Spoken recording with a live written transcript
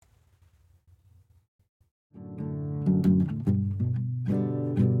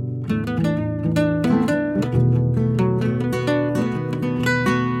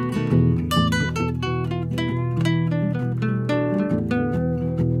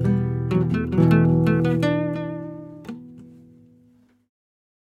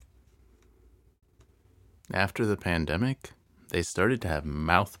After the pandemic, they started to have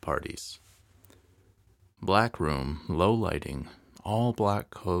mouth parties. Black room, low lighting, all black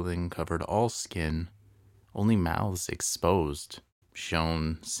clothing covered all skin, only mouths exposed,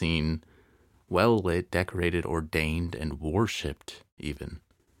 shown, seen, well lit, decorated, ordained, and worshipped, even.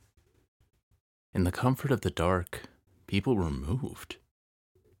 In the comfort of the dark, people were moved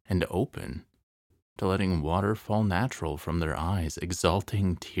and open to letting water fall natural from their eyes,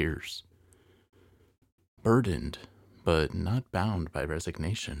 exalting tears. Burdened, but not bound by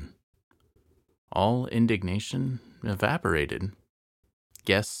resignation. All indignation evaporated.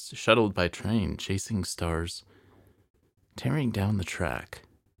 Guests shuttled by train, chasing stars, tearing down the track,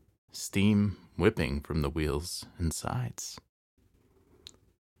 steam whipping from the wheels and sides.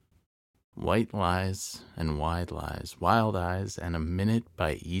 White lies and wide lies, wild eyes, and a minute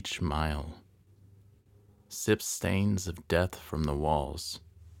by each mile. Sip stains of death from the walls,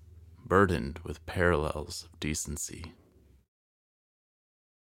 burdened with parallels of decency.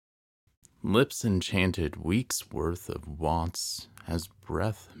 Lips enchanted weeks' worth of wants as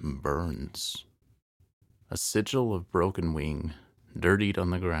breath burns. A sigil of broken wing, dirtied on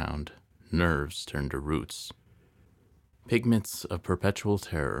the ground, nerves turned to roots. Pigments of perpetual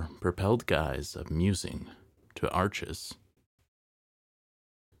terror, propelled guise of musing to arches.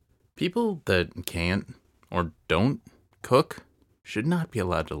 People that can't or don't cook should not be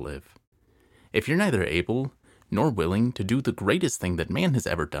allowed to live. If you're neither able nor willing to do the greatest thing that man has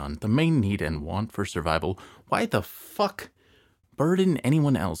ever done, the main need and want for survival, why the fuck burden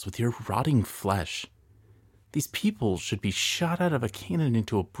anyone else with your rotting flesh? These people should be shot out of a cannon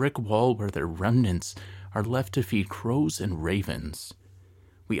into a brick wall where their remnants are left to feed crows and ravens.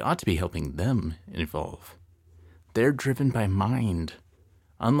 We ought to be helping them evolve. They're driven by mind.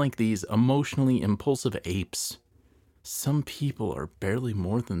 Unlike these emotionally impulsive apes, some people are barely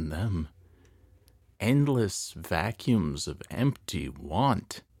more than them. Endless vacuums of empty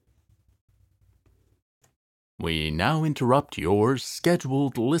want. We now interrupt your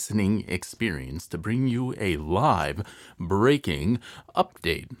scheduled listening experience to bring you a live breaking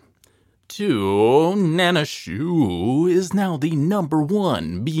update. Nana Shoe is now the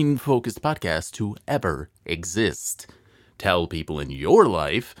 #1 bean-focused podcast to ever exist. Tell people in your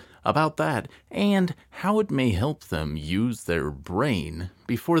life about that and how it may help them use their brain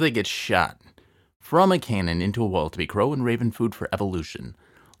before they get shot from a cannon into a wall to be crow and raven food for evolution.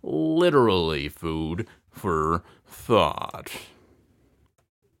 Literally food for thought.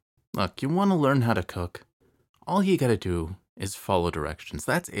 Look, you want to learn how to cook? All you gotta do is follow directions.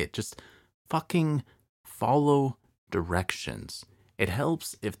 That's it. Just fucking follow directions. It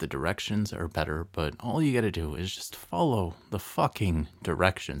helps if the directions are better, but all you gotta do is just follow the fucking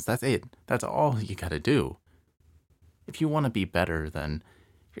directions. That's it. That's all you gotta do. If you want to be better, then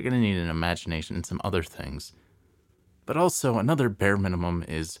you're gonna need an imagination and some other things. But also, another bare minimum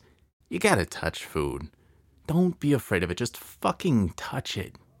is you gotta touch food. Don't be afraid of it. Just fucking touch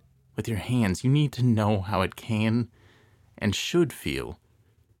it with your hands. You need to know how it can and should feel.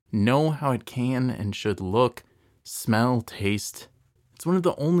 Know how it can and should look, smell, taste. It's one of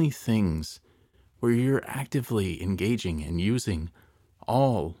the only things where you're actively engaging and using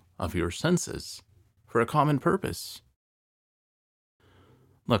all of your senses for a common purpose.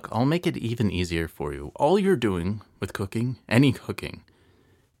 Look, I'll make it even easier for you. All you're doing with cooking, any cooking,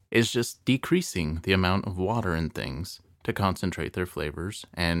 is just decreasing the amount of water in things to concentrate their flavors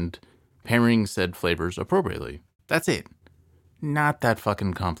and pairing said flavors appropriately. That's it. Not that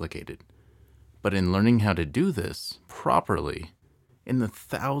fucking complicated. But in learning how to do this properly, in the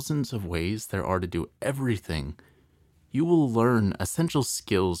thousands of ways there are to do everything, you will learn essential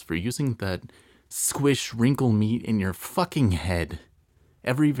skills for using that squish wrinkle meat in your fucking head.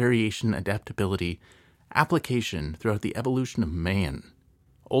 Every variation, adaptability, application throughout the evolution of man.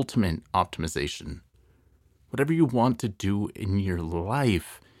 Ultimate optimization. Whatever you want to do in your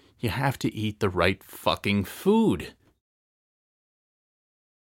life, you have to eat the right fucking food.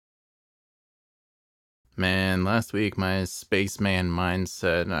 Man, last week my spaceman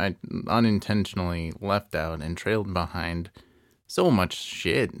mindset, I unintentionally left out and trailed behind so much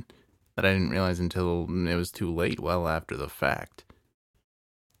shit that I didn't realize until it was too late, well after the fact.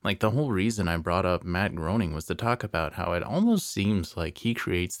 Like, the whole reason I brought up Matt Groening was to talk about how it almost seems like he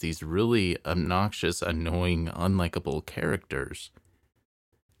creates these really obnoxious, annoying, unlikable characters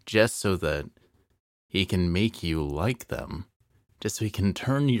just so that he can make you like them, just so he can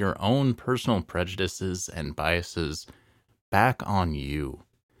turn your own personal prejudices and biases back on you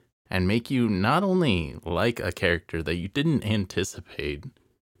and make you not only like a character that you didn't anticipate,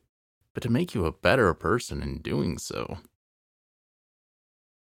 but to make you a better person in doing so.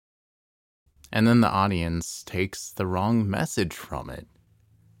 and then the audience takes the wrong message from it.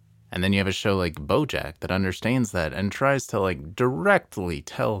 And then you have a show like BoJack that understands that and tries to like directly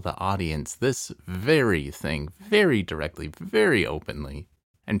tell the audience this very thing, very directly, very openly.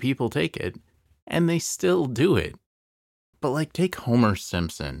 And people take it, and they still do it. But like, take Homer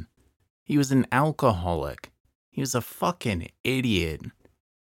Simpson. He was an alcoholic. He was a fucking idiot.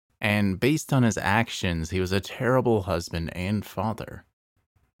 And based on his actions, he was a terrible husband and father.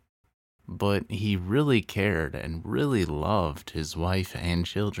 But he really cared and really loved his wife and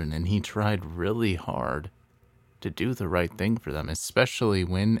children, and he tried really hard to do the right thing for them, especially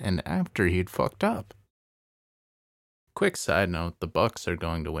when and after he'd fucked up. Quick side note, the Bucks are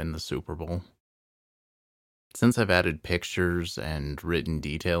going to win the Super Bowl. Since I've added pictures and written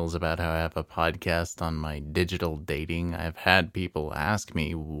details about how I have a podcast on my digital dating, I've had people ask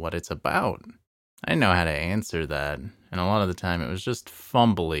me what it's about. I didn't know how to answer that, and a lot of the time it was just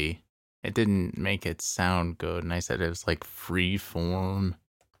fumbly. It didn't make it sound good, and I said it was like free form.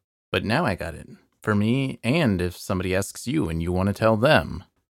 But now I got it. For me, and if somebody asks you and you want to tell them.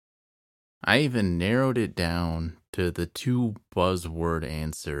 I even narrowed it down to the 2 buzzword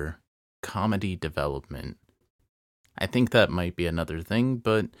answer, comedy development. I think that might be another thing,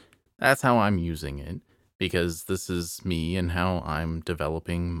 but that's how I'm using it, because this is me and how I'm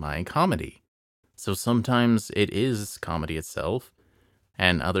developing my comedy. So sometimes it is comedy itself,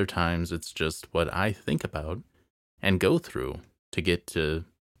 and other times it's just what I think about and go through to get to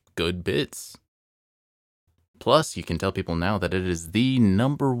good bits. Plus, you can tell people now that it is the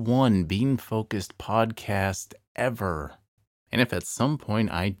 #1 bean-focused podcast ever. And if at some point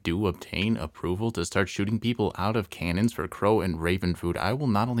I do obtain approval to start shooting people out of cannons for crow and raven food, I will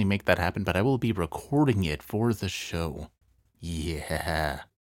not only make that happen, but I will be recording it for the show. Yeah.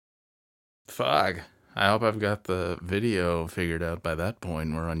 Fuck. I hope I've got the video figured out by that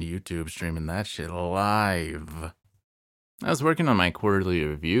point. We're on YouTube streaming that shit live. I was working on my quarterly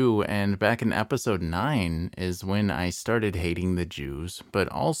review, and back in episode 9 is when I started hating the Jews, but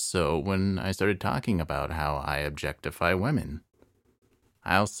also when I started talking about how I objectify women.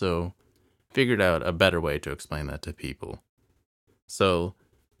 I also figured out a better way to explain that to people. So,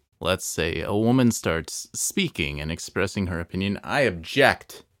 let's say a woman starts speaking and expressing her opinion. I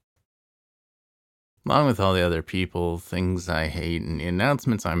object. Along with all the other people, things I hate, and the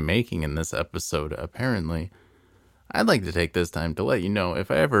announcements I'm making in this episode, apparently, I'd like to take this time to let you know if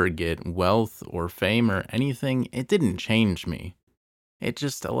I ever get wealth or fame or anything, it didn't change me. It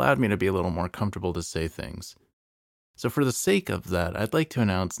just allowed me to be a little more comfortable to say things. So for the sake of that, I'd like to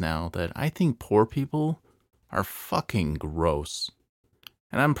announce now that I think poor people are fucking gross.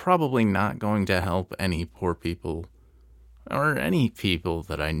 And I'm probably not going to help any poor people, or any people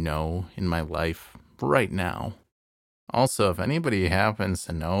that I know in my life right now. Also, if anybody happens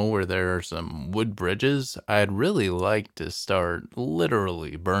to know where there are some wood bridges, I'd really like to start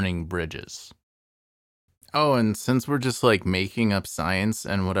literally burning bridges. Oh, and since we're just like making up science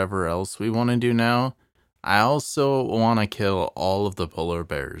and whatever else we want to do now, I also want to kill all of the polar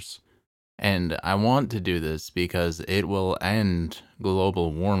bears. And I want to do this because it will end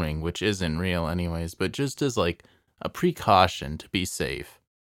global warming, which isn't real anyways, but just as like a precaution to be safe.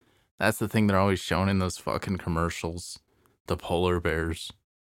 That's the thing they're always showing in those fucking commercials. The polar bears.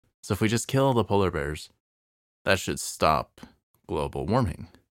 So if we just kill the polar bears, that should stop global warming.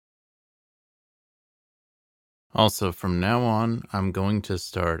 Also, from now on, I'm going to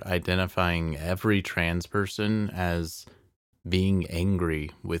start identifying every trans person as being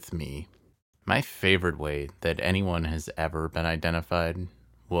angry with me. My favorite way that anyone has ever been identified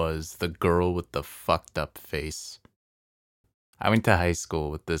was the girl with the fucked up face. I went to high school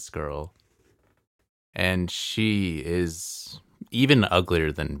with this girl, and she is even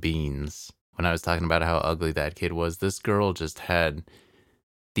uglier than Beans. When I was talking about how ugly that kid was, this girl just had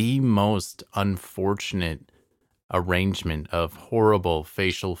the most unfortunate arrangement of horrible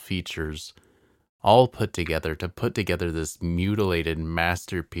facial features all put together to put together this mutilated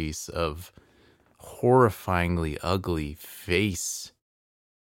masterpiece of horrifyingly ugly face.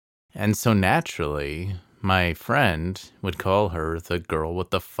 And so naturally, my friend would call her the girl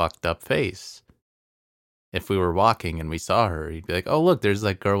with the fucked up face. If we were walking and we saw her, he'd be like, oh, look, there's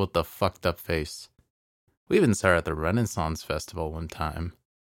that girl with the fucked up face. We even saw her at the Renaissance Festival one time.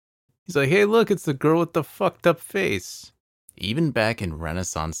 He's like, hey, look, it's the girl with the fucked up face. Even back in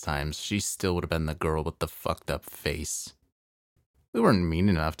Renaissance times, she still would have been the girl with the fucked up face. We weren't mean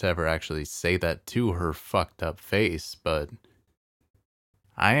enough to ever actually say that to her fucked up face, but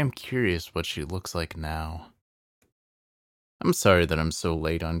I am curious what she looks like now. I'm sorry that I'm so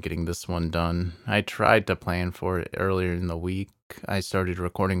late on getting this one done. I tried to plan for it earlier in the week, like I started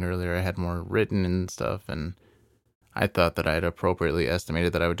recording earlier, I had more written and stuff, and I thought that I had appropriately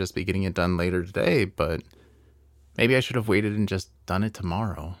estimated that I would just be getting it done later today, but maybe I should have waited and just done it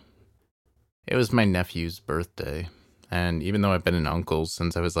tomorrow. It was my nephew's birthday, and even though I've been an uncle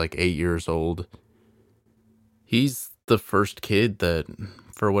since I was like 8 years old, he's the first kid that,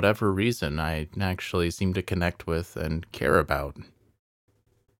 for whatever reason, I actually seem to connect with and care about.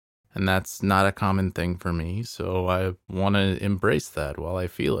 And that's not a common thing for me, so I want to embrace that while I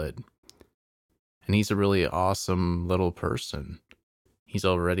feel it. And he's a really awesome little person. He's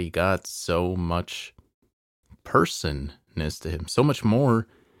already got so much personness to him, so much more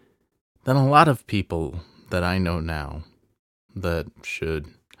than a lot of people that I know now that should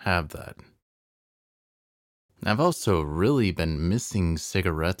have that. I've also really been missing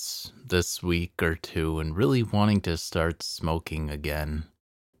cigarettes this week or two and really wanting to start smoking again.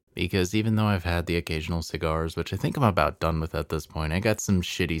 Because even though I've had the occasional cigars, which I think I'm about done with at this point, I got some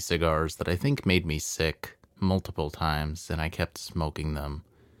shitty cigars that I think made me sick multiple times, and I kept smoking them.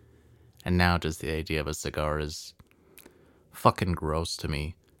 And now just the idea of a cigar is fucking gross to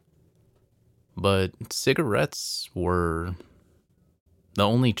me. But cigarettes were the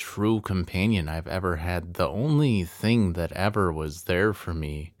only true companion I've ever had, the only thing that ever was there for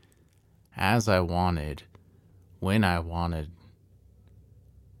me as I wanted, when I wanted.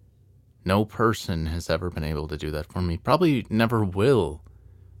 No person has ever been able to do that for me. Probably never will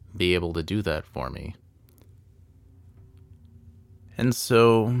be able to do that for me. And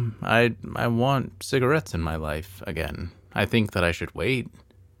so I want cigarettes in my life again. I think that I should wait.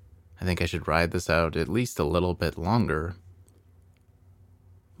 I think I should ride this out at least a little bit longer.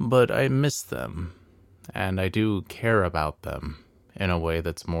 But I miss them, and I do care about them in a way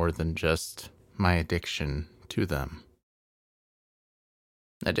that's more than just my addiction to them.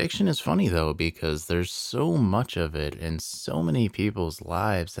 Addiction is funny, though, because there's so much of it in so many people's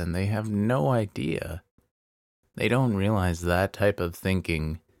lives, and they have no idea. They don't realize that type of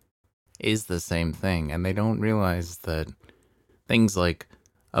thinking is the same thing, and they don't realize that things like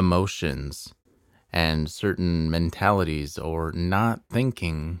emotions and certain mentalities or not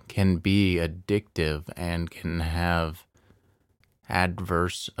thinking can be addictive and can have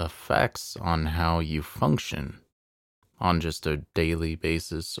adverse effects on how you function on just a daily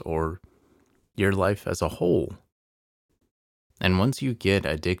basis or your life as a whole. And once you get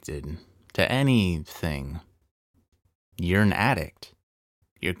addicted to anything, you're an addict.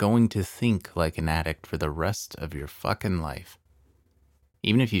 You're going to think like an addict for the rest of your fucking life.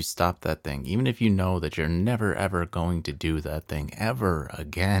 Even if you stop that thing, even if you know that you're never ever going to do that thing ever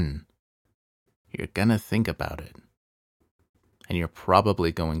again, you're gonna think about it. And you're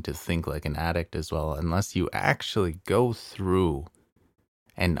probably going to think like an addict as well, unless you actually go through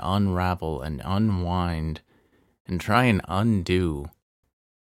and unravel and unwind and try and undo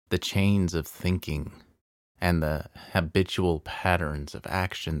the chains of thinking and the habitual patterns of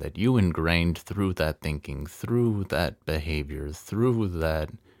action that you ingrained through that thinking, through that behavior, through that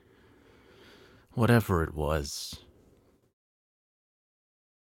whatever it was.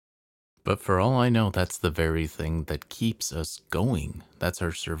 But for all I know, that's the very thing that keeps us going. That's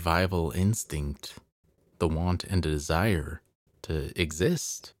our survival instinct, the want and desire to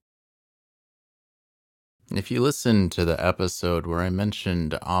exist. If you listen to the episode where I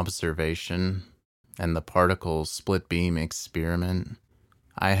mentioned observation and the particle split beam experiment,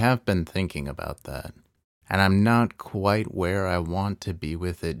 I have been thinking about that. And I'm not quite where I want to be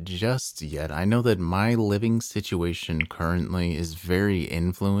with it just yet. I know that my living situation currently is very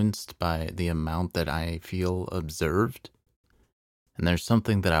influenced by the amount that I feel observed. And there's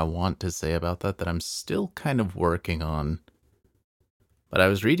something that I want to say about that I'm still kind of working on. But I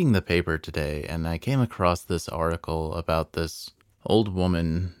was reading the paper today and I came across this article about this old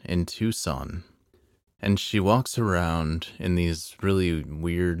woman in Tucson. And she walks around in these really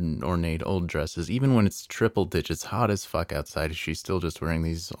weird and ornate old dresses. Even when it's triple digits hot as fuck outside, she's still just wearing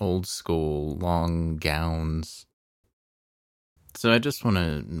these old school long gowns. So I just want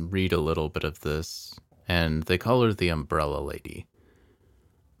to read a little bit of this. And they call her the Umbrella Lady.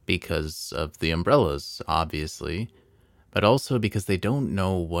 Because of the umbrellas, obviously. But also because they don't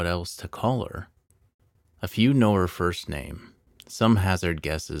know what else to call her. A few know her first name. Some hazard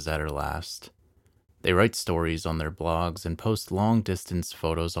guesses at her last. They write stories on their blogs and post long-distance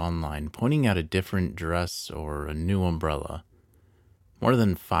photos online pointing out a different dress or a new umbrella. More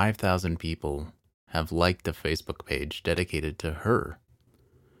than 5,000 people have liked a Facebook page dedicated to her.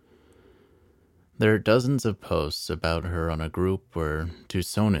 There are dozens of posts about her on a group where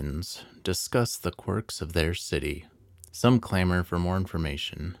Tucsonans discuss the quirks of their city. Some clamor for more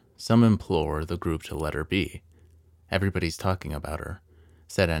information, some implore the group to let her be. Everybody's talking about her,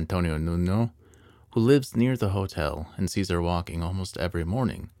 said Antonio Nuno, who lives near the hotel and sees her walking almost every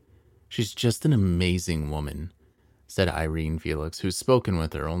morning. She's just an amazing woman, said Irene Felix, who's spoken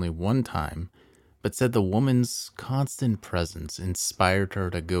with her only one time, but said the woman's constant presence inspired her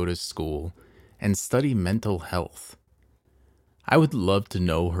to go to school and study mental health. I would love to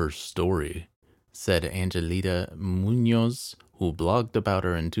know her story, said Angelita Munoz, who blogged about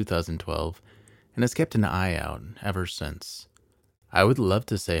her in 2012 and has kept an eye out ever since. I would love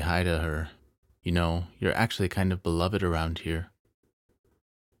to say hi to her. You know, you're actually kind of beloved around here.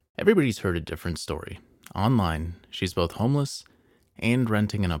 Everybody's heard a different story. Online, she's both homeless and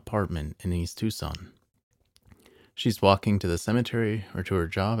renting an apartment in East Tucson. She's walking to the cemetery or to her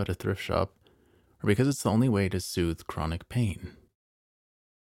job at a thrift shop, or because it's the only way to soothe chronic pain.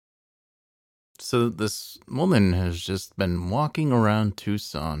 So this woman has just been walking around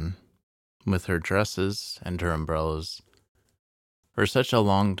Tucson with her dresses and her umbrellas for such a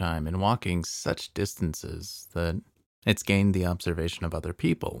long time and walking such distances that it's gained the observation of other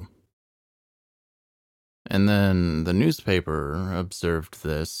people. And then the newspaper observed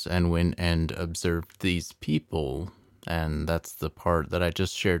this and went and observed these people, and that's the part that I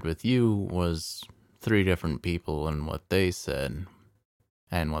just shared with you, was 3 different people and what they said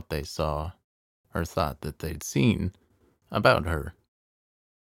and what they saw or thought that they'd seen about her.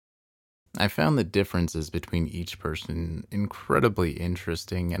 I found the differences between each person incredibly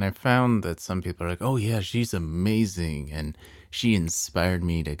interesting, and I found that some people are like, oh yeah, she's amazing, and she inspired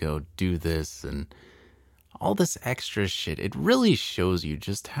me to go do this, and all this extra shit. It really shows you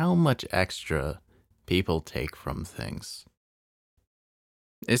just how much extra people take from things.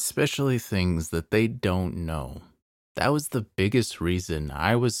 Especially things that they don't know. That was the biggest reason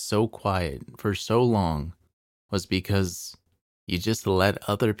I was so quiet for so long, was because you just let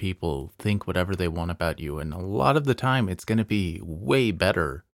other people think whatever they want about you, and a lot of the time it's going to be way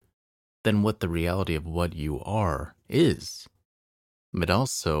better than what the reality of what you are is. But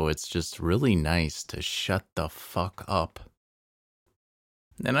also, it's just really nice to shut the fuck up.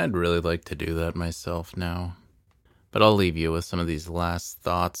 And I'd really like to do that myself now. But I'll leave you with some of these last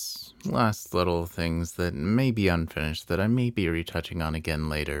thoughts, last little things that may be unfinished that I may be retouching on again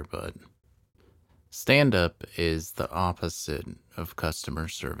later, but stand-up is the opposite of customer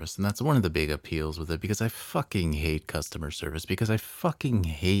service, and that's one of the big appeals with it, because I fucking hate customer service, because I fucking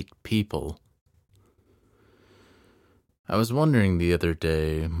hate people. I was wondering the other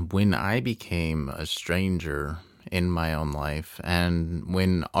day, when I became a stranger in my own life, and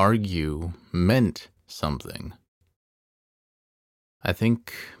when argue meant something. I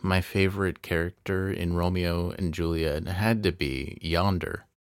think my favorite character in Romeo and Juliet had to be Yonder,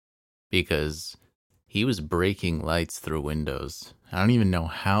 because he was breaking lights through windows. I don't even know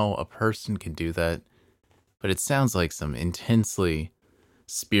how a person can do that, but it sounds like some intensely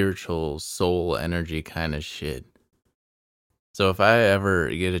spiritual soul energy kind of shit. So if I ever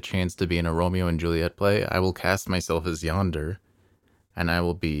get a chance to be in a Romeo and Juliet play, I will cast myself as Yonder, and I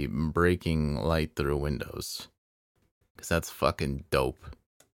will be breaking light through windows. Because that's fucking dope.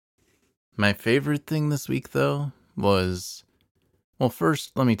 My favorite thing this week, though, was... Well,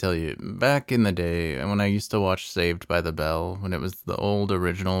 first, let me tell you, back in the day, when I used to watch Saved by the Bell, when it was the old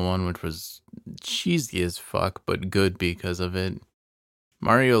original one, which was cheesy as fuck, but good because of it,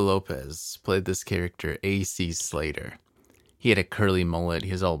 Mario Lopez played this character, A.C. Slater. He had a curly mullet,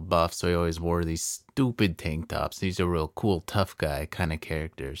 he was all buff, so he always wore these stupid tank tops. He's a real cool, tough guy kind of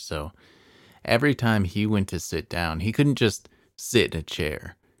character, so every time he went to sit down, he couldn't just sit in a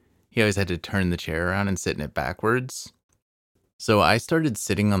chair. He always had to turn the chair around and sit in it backwards. So I started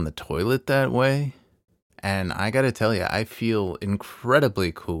sitting on the toilet that way, and I gotta tell you, I feel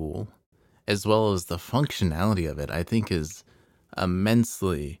incredibly cool, as well as the functionality of it, I think is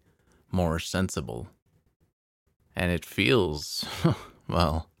immensely more sensible. And it feels,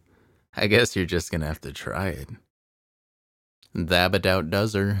 well, I guess you're just gonna have to try it. Thabadout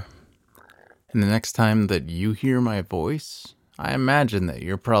does her. And the next time that you hear my voice, I imagine that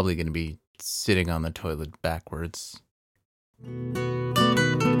you're probably gonna be sitting on the toilet backwards.